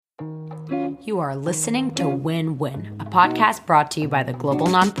You are listening to Win Win, a podcast brought to you by the global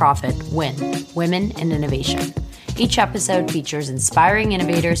nonprofit WIN, Women in Innovation. Each episode features inspiring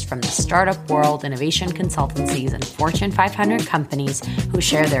innovators from the startup world, innovation consultancies, and Fortune 500 companies who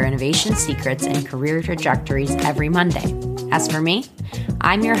share their innovation secrets and career trajectories every Monday. As for me,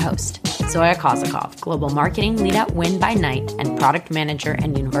 I'm your host, Zoya Kozakov, Global Marketing Lead at WIN by night and Product Manager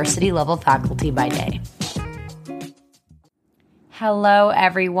and University Level Faculty by day. Hello,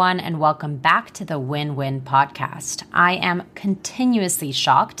 everyone, and welcome back to the Win Win podcast. I am continuously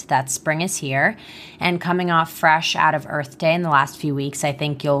shocked that spring is here, and coming off fresh out of Earth Day in the last few weeks, I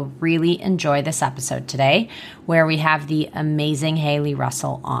think you'll really enjoy this episode today, where we have the amazing Haley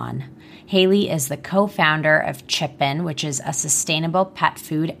Russell on. Haley is the co-founder of Chipin, which is a sustainable pet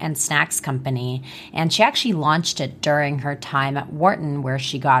food and snacks company, and she actually launched it during her time at Wharton, where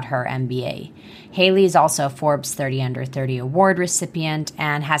she got her MBA. Haley is also a Forbes 30 Under 30 award recipient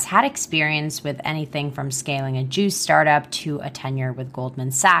and has had experience with anything from scaling a juice startup to a tenure with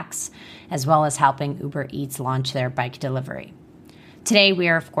Goldman Sachs, as well as helping Uber Eats launch their bike delivery. Today, we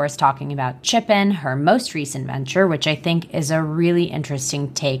are, of course, talking about Chipin, her most recent venture, which I think is a really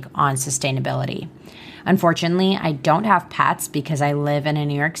interesting take on sustainability. Unfortunately, I don't have pets because I live in a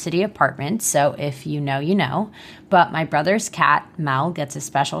New York City apartment, so if you know, you know. But my brother's cat, Mel, gets a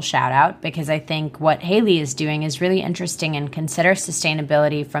special shout out because I think what Haley is doing is really interesting and considers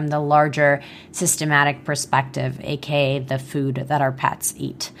sustainability from the larger systematic perspective, aka the food that our pets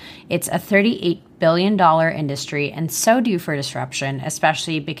eat. It's a $38 billion industry and so due for disruption,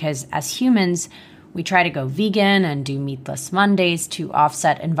 especially because as humans, we try to go vegan and do meatless Mondays to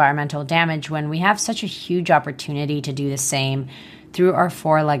offset environmental damage when we have such a huge opportunity to do the same through our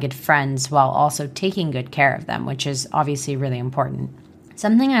four-legged friends while also taking good care of them, which is obviously really important.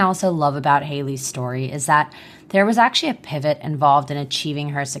 Something I also love about Haley's story is that there was actually a pivot involved in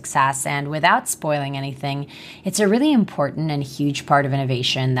achieving her success, and without spoiling anything, it's a really important and huge part of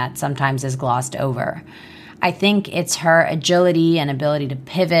innovation that sometimes is glossed over. I think it's her agility and ability to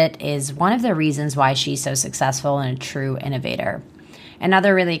pivot is one of the reasons why she's so successful and a true innovator.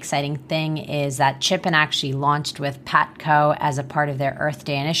 Another really exciting thing is that Chipin actually launched with Petco as a part of their Earth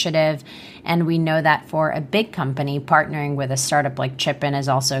Day initiative, and we know that for a big company, partnering with a startup like Chipin is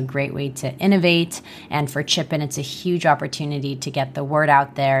also a great way to innovate, and for Chipin, it's a huge opportunity to get the word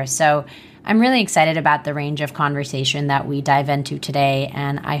out there. So I'm really excited about the range of conversation that we dive into today,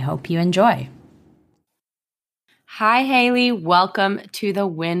 and I hope you enjoy. Hi, Haley. Welcome to the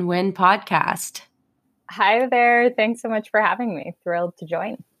Win Win podcast. Hi there. Thanks so much for having me. Thrilled to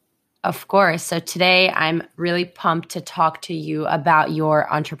join. Of course. So today I'm really pumped to talk to you about your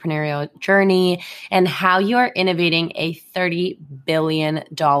entrepreneurial journey and how you are innovating a $30 billion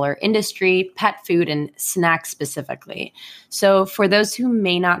industry, pet food and snacks specifically. So for those who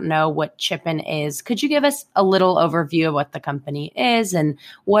may not know what Chipin is, could you give us a little overview of what the company is and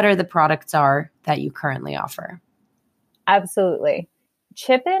what are the products are that you currently offer? Absolutely.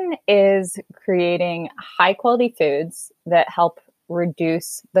 Chipin is creating high quality foods that help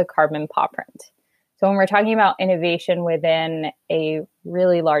reduce the carbon paw print. So when we're talking about innovation within a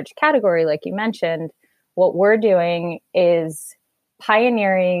really large category, like you mentioned, what we're doing is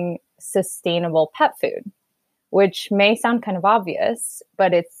pioneering sustainable pet food, which may sound kind of obvious,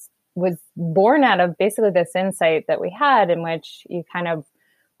 but was born out of basically this insight that we had in which you kind of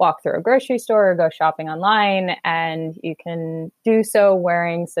walk through a grocery store or go shopping online, and you can do so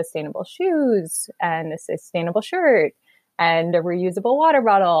wearing sustainable shoes and a sustainable shirt and a reusable water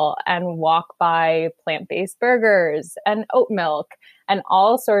bottle, and walk by plant-based burgers and oat milk and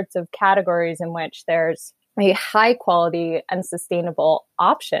all sorts of categories in which there's a high quality and sustainable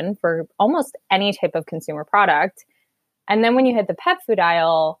option for almost any type of consumer product. And then when you hit the pet food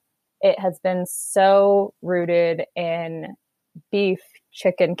aisle, it has been so rooted in beef,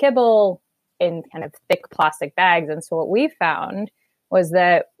 chicken kibble in kind of thick plastic bags. And so what we found was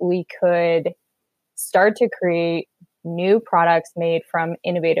that we could start to create new products made from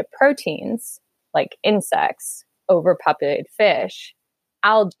innovative proteins like insects, overpopulated fish,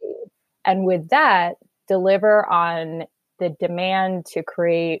 algae. And with that, deliver on the demand to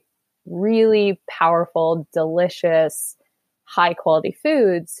create really powerful, delicious, high quality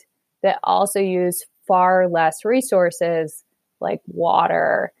foods that also use far less resources like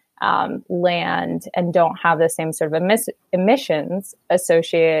water, land, and don't have the same sort of emissions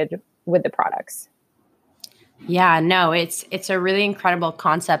associated with the products. Yeah, no, it's a really incredible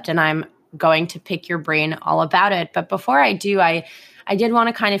concept, and I'm going to pick your brain all about it. But before I do, I did want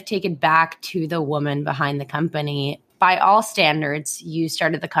to kind of take it back to the woman behind the company. by all standards, you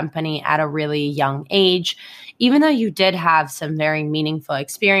started the company at a really young age, even though you did have some very meaningful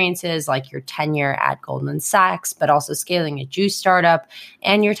experiences like your tenure at Goldman Sachs, but also scaling a juice startup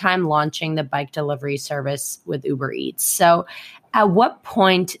and your time launching the bike delivery service with Uber Eats. So at what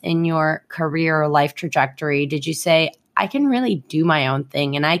point in your career or life trajectory did you say, I can really do my own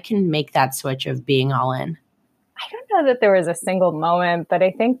thing and I can make that switch of being all in? I don't know that there was a single moment, but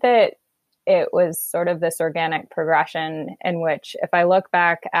I think that it was sort of this organic progression in which, if I look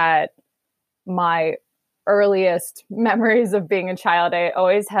back at my earliest memories of being a child, I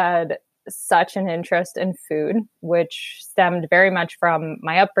always had such an interest in food, which stemmed very much from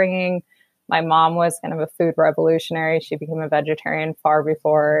my upbringing. My mom was kind of a food revolutionary. She became a vegetarian far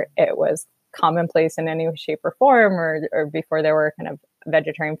before it was commonplace in any shape or form, or before there were kind of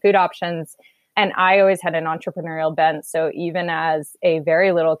vegetarian food options. And I always had an entrepreneurial bent. So even as a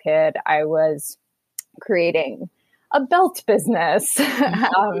very little kid, I was creating a belt business.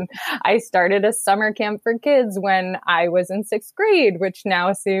 I started a summer camp for kids when I was in sixth grade, which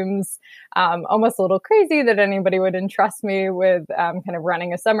now seems almost a little crazy that anybody would entrust me with kind of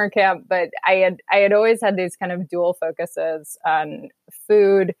running a summer camp. But I had always had these kind of dual focuses on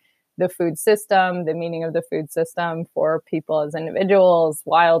food, the food system, the meaning of the food system for people as individuals,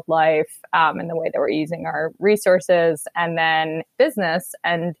 wildlife, and the way that we're using our resources, and then business.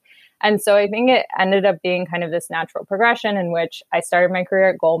 And so I think it ended up being kind of this natural progression in which I started my career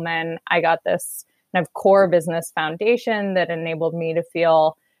at Goldman. I got this kind of core business foundation that enabled me to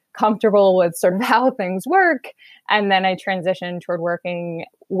feel comfortable with sort of how things work. And then I transitioned toward working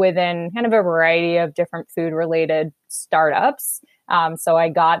within kind of a variety of different food related startups. So I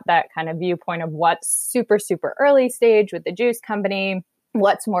got that kind of viewpoint of what's super, super early stage with the juice company,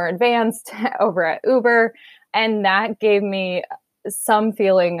 what's more advanced over at Uber. And that gave me some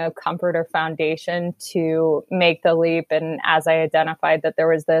feeling of comfort or foundation to make the leap. And as I identified that there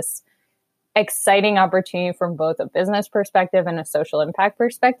was this exciting opportunity from both a business perspective and a social impact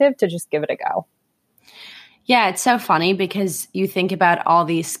perspective, to just give it a go. Yeah, it's so funny because you think about all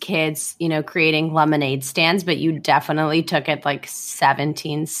these kids, creating lemonade stands, but you definitely took it like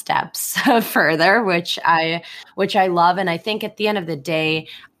 17 steps further, which I love. And I think at the end of the day,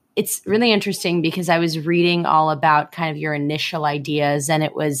 it's really interesting because I was reading all about kind of your initial ideas, and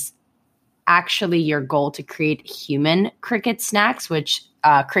it was actually your goal to create human cricket snacks, which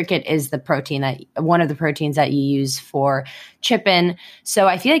cricket is one of the proteins that you use for chippen. So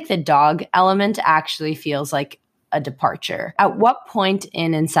I feel like the dog element actually feels like a departure. At what point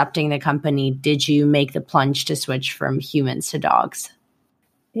in incepting the company did you make the plunge to switch from humans to dogs?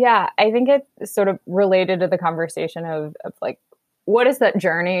 Yeah, I think it's sort of related to the conversation of like, what is that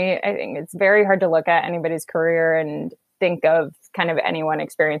journey? I think it's very hard to look at anybody's career and think of kind of anyone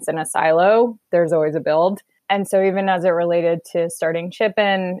experience in a silo. There's always a build. And so even as it related to starting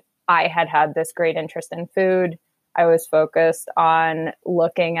Chippen, I had this great interest in food. I was focused on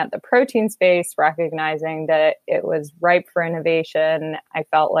looking at the protein space, recognizing that it was ripe for innovation. I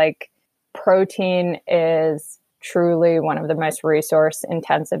felt like protein is truly one of the most resource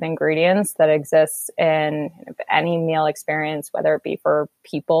intensive ingredients that exists in any meal experience, whether it be for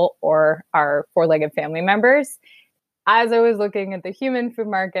people or our four-legged family members. As I was looking at the human food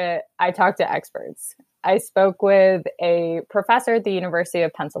market, I talked to experts. I spoke with a professor at the University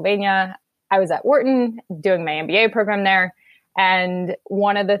of Pennsylvania. I was at Wharton doing my MBA program there. And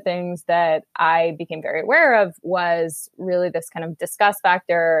one of the things that I became very aware of was really this kind of disgust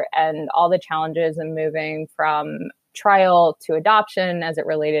factor and all the challenges in moving from trial to adoption as it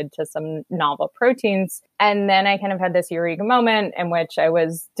related to some novel proteins. And then I kind of had this eureka moment in which I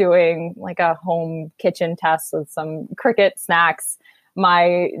was doing like a home kitchen test with some cricket snacks.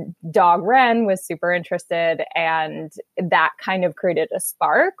 My dog Ren was super interested, and that kind of created a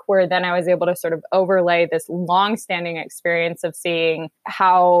spark where then I was able to sort of overlay this long-standing experience of seeing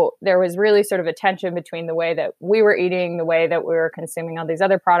how there was really sort of a tension between the way that we were eating, the way that we were consuming all these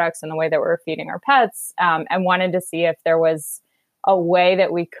other products, and the way that we were feeding our pets, and wanted to see if there was a way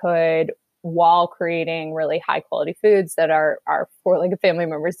that we could, while creating really high-quality foods that our four-legged family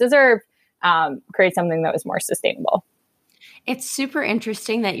members deserve, create something that was more sustainable. It's super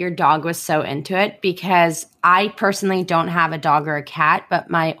interesting that your dog was so into it because I personally don't have a dog or a cat, but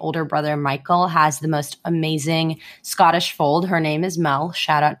my older brother, Michael, has the most amazing Scottish fold. Her name is Mel.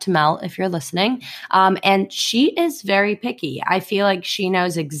 Shout out to Mel if you're listening. And she is very picky. I feel like she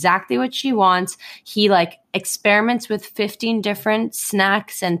knows exactly what she wants. He experiments with 15 different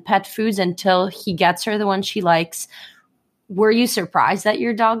snacks and pet foods until he gets her the one she likes. Were you surprised that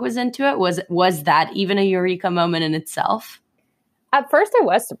your dog was into it? Was that even a eureka moment in itself? At first, I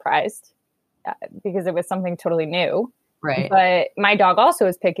was surprised. because it was something totally new. Right. But my dog also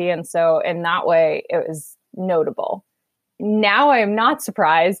is picky. And so in that way, it was notable. Now I am not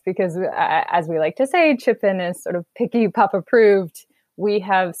surprised because, as we like to say, Chip-In is sort of picky pup approved. We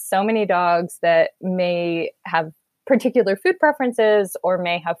have so many dogs that may have particular food preferences or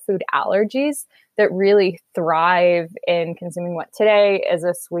may have food allergies that really thrive in consuming what today is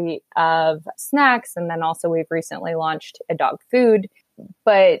a suite of snacks. And then also we've recently launched a dog food.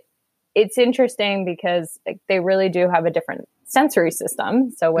 But it's interesting because they really do have a different sensory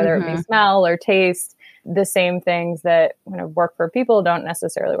system. So whether it be smell or taste, the same things that work for people don't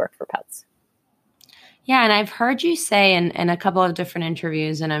necessarily work for pets. Yeah, and I've heard you say in a couple of different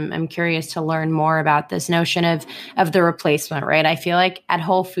interviews, and I'm curious to learn more about this notion of the replacement, right? I feel like at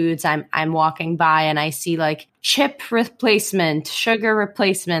Whole Foods, I'm walking by and I see like chip replacement, sugar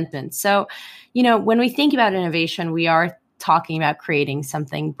replacement. And so, when we think about innovation, we are talking about creating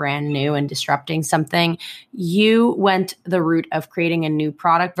something brand new and disrupting something. You went the route of creating a new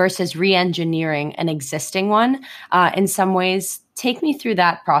product versus re-engineering an existing one. In some ways, take me through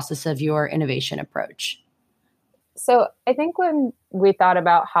that process of your innovation approach. So I think when we thought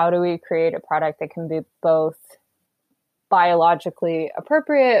about how do we create a product that can be both biologically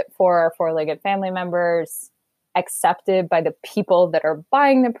appropriate for our four-legged family members, accepted by the people that are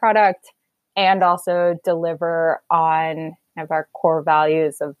buying the product, and also deliver on our core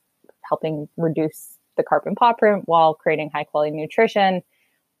values of helping reduce the carbon paw print while creating high quality nutrition,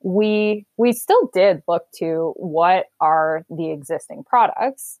 we still did look to what are the existing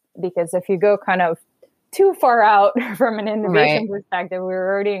products, because if you go kind of too far out from an innovation perspective, we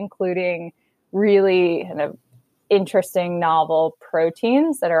were already including really kind of interesting novel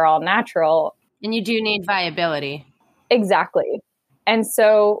proteins that are all natural. And you do need viability. Exactly. And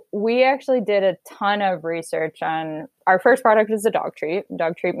so we actually did a ton of research on our first product was a dog treat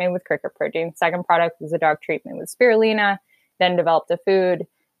made with cricket protein. Second product was a dog treat made with spirulina, then developed a food.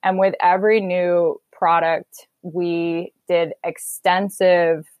 And with every new product, we did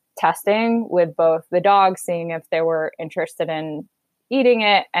extensive testing with both the dogs, seeing if they were interested in eating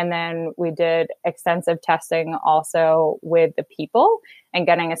it. And then we did extensive testing also with the people and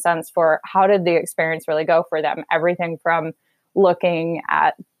getting a sense for how did the experience really go for them. Everything from looking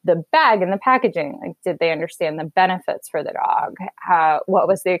at the bag and the packaging, like did they understand the benefits for the dog? What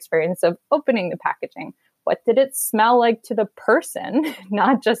was the experience of opening the packaging? What did it smell like to the person,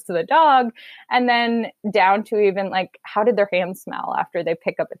 not just to the dog? And then down to even like, how did their hands smell after they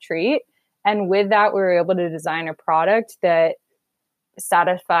pick up a treat? And with that, we were able to design a product that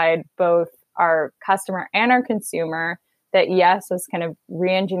satisfied both our customer and our consumer, that yes, was kind of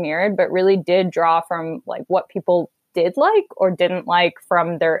re-engineered, but really did draw from like what people did like or didn't like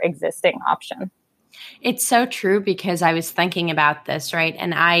from their existing option. It's so true, because I was thinking about this, right?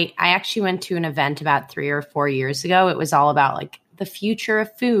 And I actually went to an event about 3 or 4 years ago. It was all about like the future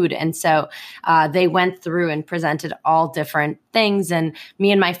of food. And so they went through and presented all different things. And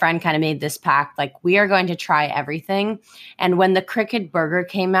me and my friend kind of made this pact, like, we are going to try everything. And when the cricket burger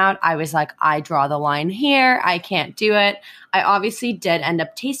came out, I was like, I draw the line here. I can't do it. I obviously did end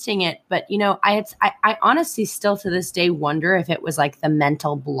up tasting it. But, I honestly still to this day wonder if it was like the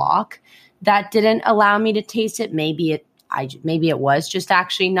mental block that didn't allow me to taste it. Maybe it was just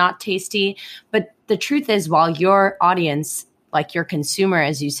actually not tasty. But the truth is, while your audience, like your consumer,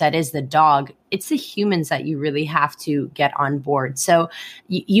 as you said, is the dog, it's the humans that you really have to get on board. So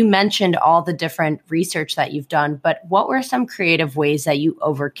you mentioned all the different research that you've done, but what were some creative ways that you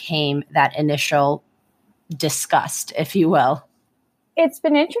overcame that initial disgust, if you will? It's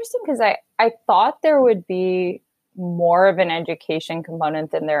been interesting because I thought there would be more of an education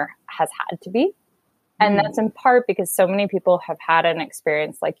component than there has had to be. And that's in part because so many people have had an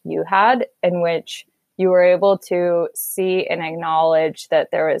experience like you had, in which you were able to see and acknowledge that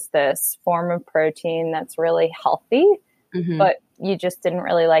there was this form of protein that's really healthy, but you just didn't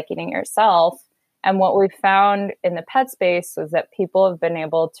really like eating yourself. And what we found in the pet space was that people have been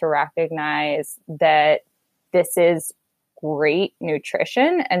able to recognize that this is great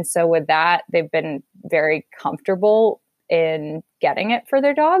nutrition. And so with that, they've been very comfortable in getting it for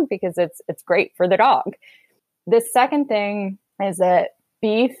their dog because it's great for the dog. The second thing is that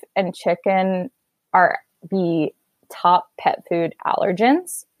beef and chicken are the top pet food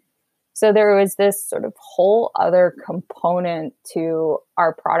allergens. So there was this sort of whole other component to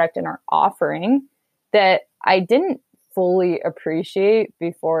our product and our offering that I didn't fully appreciate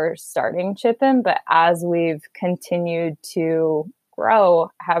before starting Chip-In, but as we've continued to grow,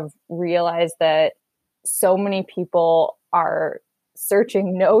 have realized that so many people are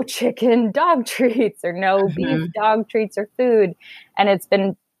searching no chicken dog treats or no beef dog treats or food. And it's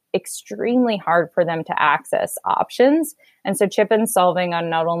been extremely hard for them to access options. And so Chippen's solving on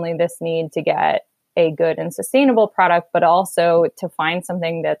not only this need to get a good and sustainable product, but also to find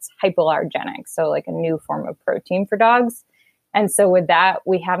something that's hypoallergenic. So like a new form of protein for dogs. And so with that,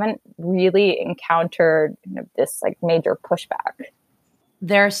 we haven't really encountered this like major pushback.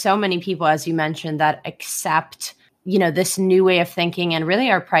 There are so many people, as you mentioned, that accept, this new way of thinking and really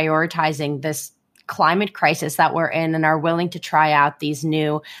are prioritizing this climate crisis that we're in and are willing to try out these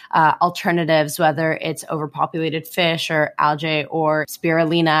new alternatives, whether it's overpopulated fish or algae or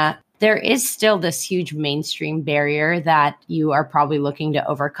spirulina. There is still this huge mainstream barrier that you are probably looking to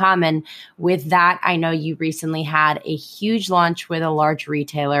overcome. And with that, I know you recently had a huge launch with a large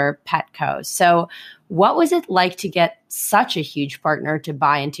retailer, Petco. So what was it like to get such a huge partner to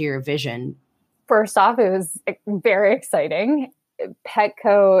buy into your vision? First off, it was very exciting.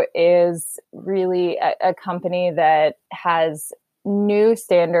 Petco is really a company that has new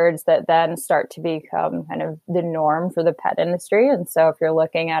standards that then start to become kind of the norm for the pet industry. And so if you're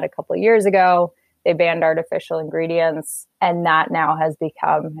looking at a couple of years ago, they banned artificial ingredients, and that now has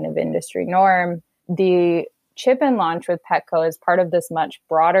become kind of industry norm. The Chippen launch with Petco is part of this much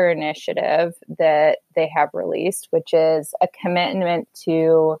broader initiative that they have released, which is a commitment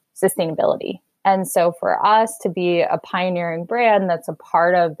to sustainability. And so for us to be a pioneering brand that's a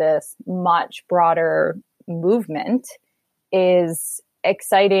part of this much broader movement is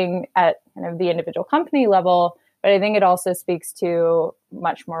exciting at kind of the individual company level, but I think it also speaks to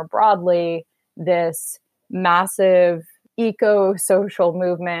much more broadly this massive eco-social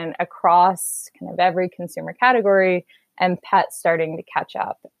movement across kind of every consumer category and pets starting to catch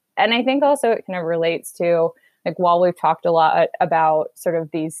up. And I think also it kind of relates to, like, while we've talked a lot about sort of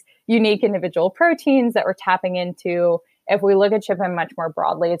these unique individual proteins that we're tapping into, if we look at Chippen much more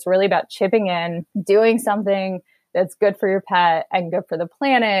broadly, it's really about chipping in, doing something that's good for your pet and good for the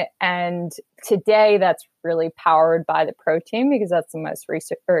planet. And today that's really powered by the protein because that's the most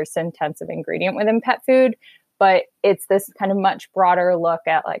resource intensive ingredient within pet food. But it's this kind of much broader look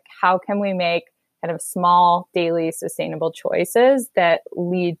at like, how can we make kind of small daily sustainable choices that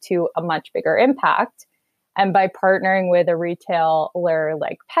lead to a much bigger impact? And by partnering with a retailer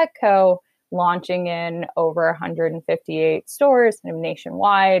like Petco, launching in over 158 stores kind of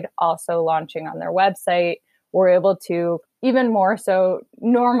nationwide, also launching on their website, we're able to even more so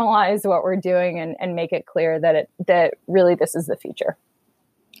normalize what we're doing and make it clear that really this is the future.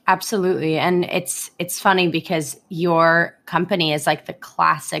 Absolutely. And it's funny because your company is like the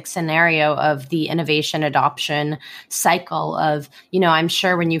classic scenario of the innovation adoption cycle of, I'm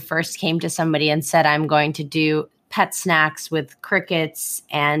sure when you first came to somebody and said, I'm going to do pet snacks with crickets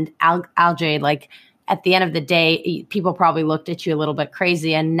and algae, like at the end of the day, people probably looked at you a little bit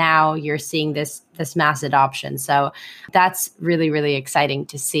crazy, and now you're seeing this mass adoption. So that's really, really exciting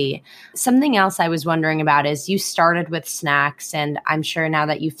to see. Something else I was wondering about is you started with snacks, and I'm sure now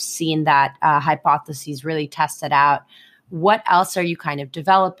that you've seen that hypotheses really tested out, what else are you kind of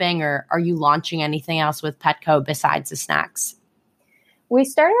developing, or are you launching anything else with Petco besides the snacks? We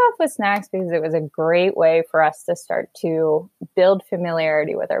started off with snacks because it was a great way for us to start to build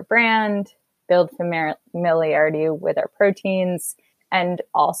familiarity with our brand, build familiarity with our proteins, and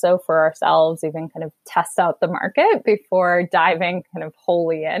also for ourselves, even kind of test out the market before diving kind of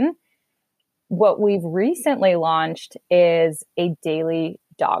wholly in. What we've recently launched is a daily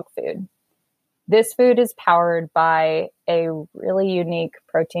dog food. This food is powered by a really unique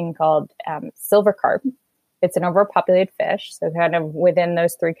protein called silver carp. It's an overpopulated fish, so kind of within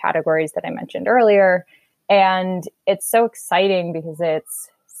those three categories that I mentioned earlier. And it's so exciting because it's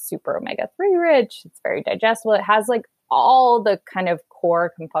super omega-3 rich. It's very digestible. It has like all the kind of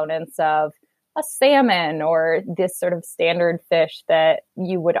core components of a salmon or this sort of standard fish that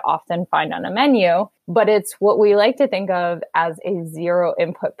you would often find on a menu. But it's what we like to think of as a zero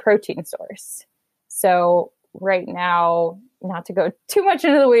input protein source. So right now, not to go too much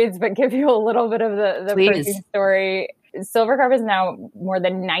into the weeds, but give you a little bit of the protein story. Silver carp is now more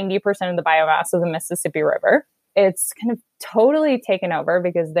than 90% of the biomass of the Mississippi River. It's kind of totally taken over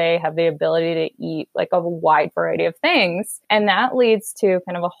because they have the ability to eat like a wide variety of things. And that leads to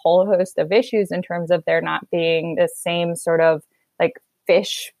kind of a whole host of issues in terms of there not being the same sort of like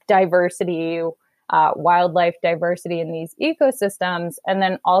fish diversity, wildlife diversity in these ecosystems. And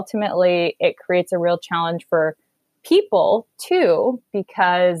then ultimately it creates a real challenge for people too,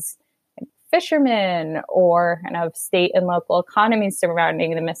 because fishermen or kind of state and local economies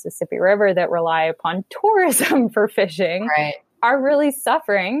surrounding the Mississippi River that rely upon tourism for fishing are really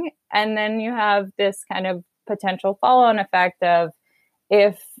suffering. And then you have this kind of potential follow-on effect of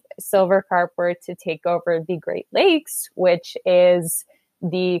if silver carp were to take over the Great Lakes, which is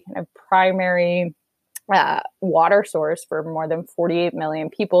the kind of primary water source for more than 48 million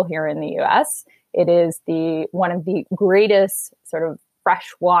people here in the US. It is one of the greatest sort of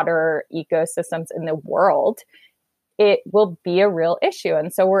freshwater ecosystems in the world. It will be a real issue.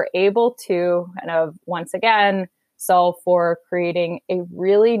 And so we're able to kind of, once again, solve for creating a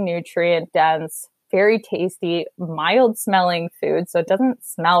really nutrient dense, very tasty, mild smelling food. So it doesn't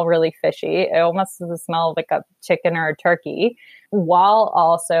smell really fishy. It almost has the smell of like a chicken or a turkey, while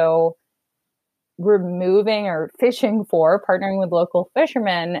also removing or fishing for, partnering with local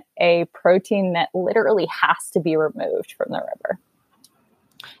fishermen, a protein that literally has to be removed from the river.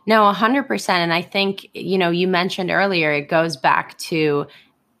 No, 100%. And I think, you mentioned earlier, it goes back to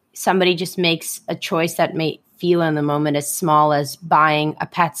somebody just makes a choice that may feel in the moment as small as buying a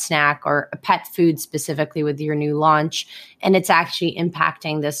pet snack or a pet food specifically with your new launch. And it's actually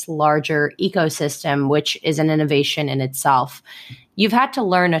impacting this larger ecosystem, which is an innovation in itself. You've had to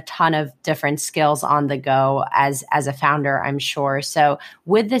learn a ton of different skills on the go as a founder, I'm sure. So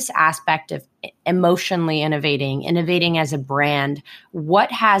with this aspect of emotionally innovating as a brand,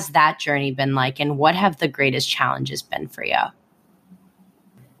 what has that journey been like, and what have the greatest challenges been for you?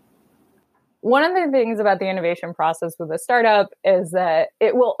 One of the things about the innovation process with a startup is that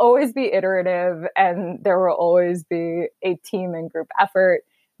it will always be iterative and there will always be a team and group effort.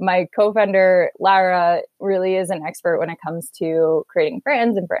 My co-founder, Lara, really is an expert when it comes to creating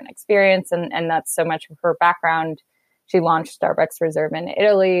brands and brand experience. And that's so much of her background. She launched Starbucks Reserve in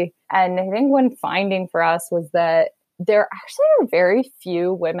Italy. And I think one finding for us was that there actually are very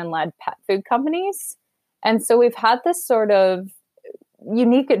few women-led pet food companies. And so we've had this sort of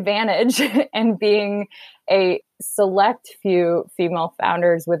unique advantage in being a select few female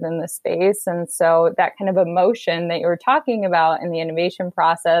founders within the space. And so that kind of emotion that you were talking about in the innovation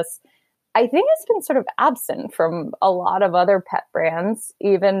process, I think it's been sort of absent from a lot of other pet brands,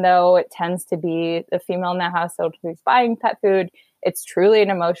 even though it tends to be the female in the household who's buying pet food. It's truly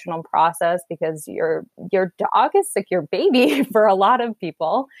an emotional process because your dog is like your baby for a lot of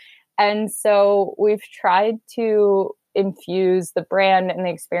people. And so we've tried to infuse the brand and the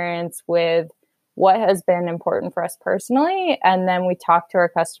experience with what has been important for us personally. And then we talk to our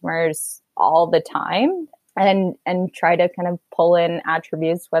customers all the time and try to kind of pull in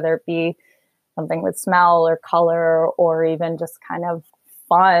attributes, whether it be something with smell or color or even just kind of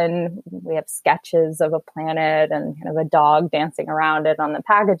fun. We have sketches of a planet and kind of a dog dancing around it on the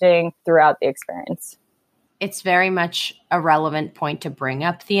packaging throughout the experience. It's very much a relevant point to bring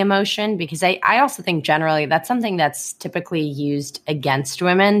up the emotion, because I also think generally that's something that's typically used against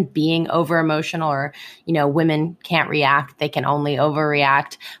women, being over emotional, or, women can't react. They can only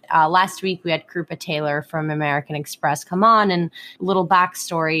overreact. Last week, we had Krupa Taylor from American Express come on, and a little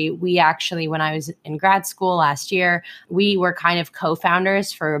backstory. We actually, when I was in grad school last year, we were kind of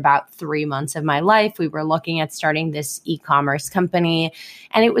co-founders for about 3 months of my life. We were looking at starting this e-commerce company,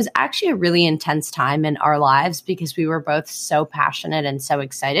 and it was actually a really intense time in our lives because we were both so passionate and so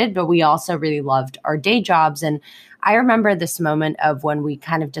excited, but we also really loved our day jobs. And I remember this moment of when we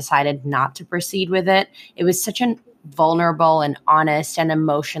kind of decided not to proceed with it. It was such a vulnerable and honest and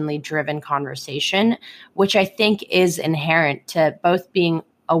emotionally driven conversation, which I think is inherent to both being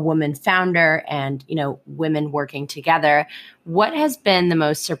a woman founder and, women working together. What has been the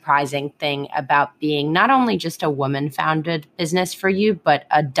most surprising thing about being not only just a woman founded business for you, but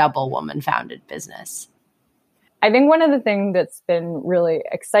a double woman founded business? I think one of the things that's been really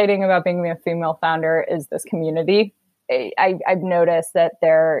exciting about being a female founder is this community. I've noticed that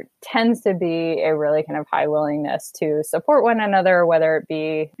there tends to be a really kind of high willingness to support one another, whether it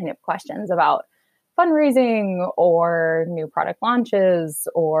be questions about fundraising or new product launches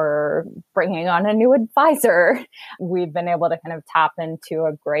or bringing on a new advisor. We've been able to kind of tap into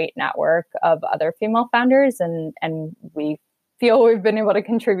a great network of other female founders, and we feel we've been able to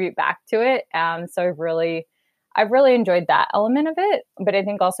contribute back to it. So I've really enjoyed that element of it. But I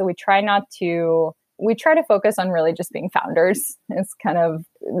think also we try to focus on really just being founders. It's kind of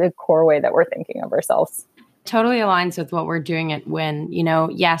the core way that we're thinking of ourselves. Totally aligns with what we're doing at WIN.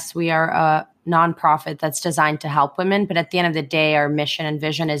 Yes, we are a nonprofit that's designed to help women, but at the end of the day, our mission and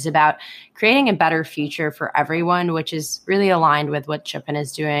vision is about creating a better future for everyone, which is really aligned with what Chipin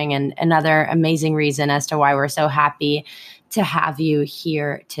is doing, and another amazing reason as to why we're so happy to have you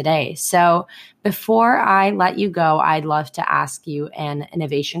here today. So before I let you go, I'd love to ask you an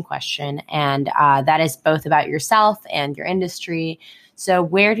innovation question, and that is both about yourself and your industry. So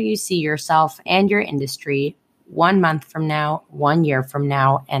where do you see yourself and your industry 1 month from now, 1 year from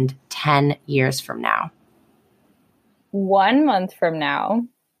now, and 10 years from now? 1 month from now,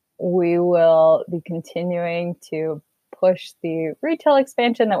 we will be continuing to push the retail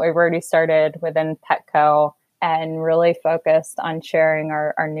expansion that we've already started within Petco and really focused on sharing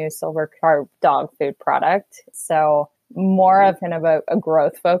our new Silver Carp dog food product. So more of kind of a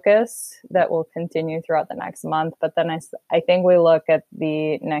growth focus that will continue throughout the next month. But then I think we look at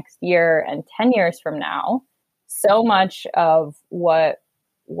the next year and 10 years from now, so much of what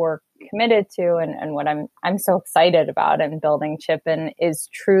we're committed to and what I'm so excited about in building Chippen is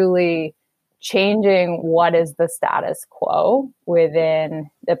truly changing what is the status quo within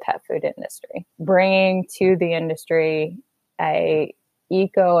the pet food industry, bringing to the industry a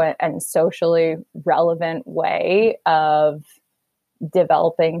eco and socially relevant way of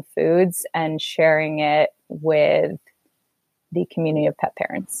developing foods and sharing it with the community of pet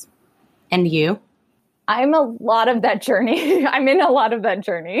parents. And you? I'm a lot of that journey. I'm in a lot of that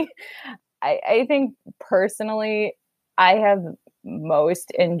journey. I think personally, I have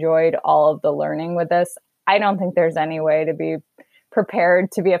most enjoyed all of the learning with this. I don't think there's any way to be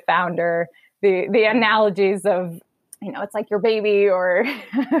prepared to be a founder. The analogies of, it's like your baby or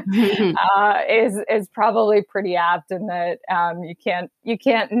is probably pretty apt in that you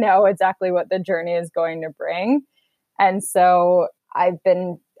can't know exactly what the journey is going to bring. And so I've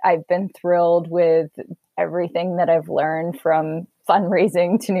been thrilled with everything that I've learned, from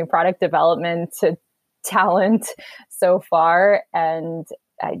fundraising to new product development to talent so far. And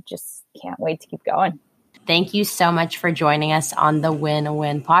I just can't wait to keep going. Thank you so much for joining us on the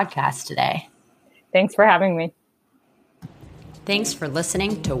Win-Win podcast today. Thanks for having me. Thanks for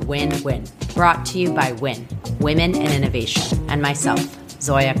listening to Win-Win, brought to you by WIN, Women in Innovation, and myself,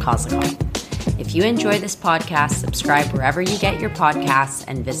 Zoya Kozakov. If you enjoy this podcast, subscribe wherever you get your podcasts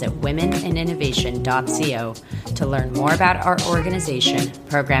and visit womeninnovation.co to learn more about our organization,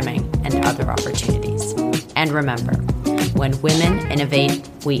 programming, and other opportunities. And remember, when women innovate,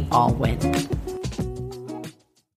 we all win.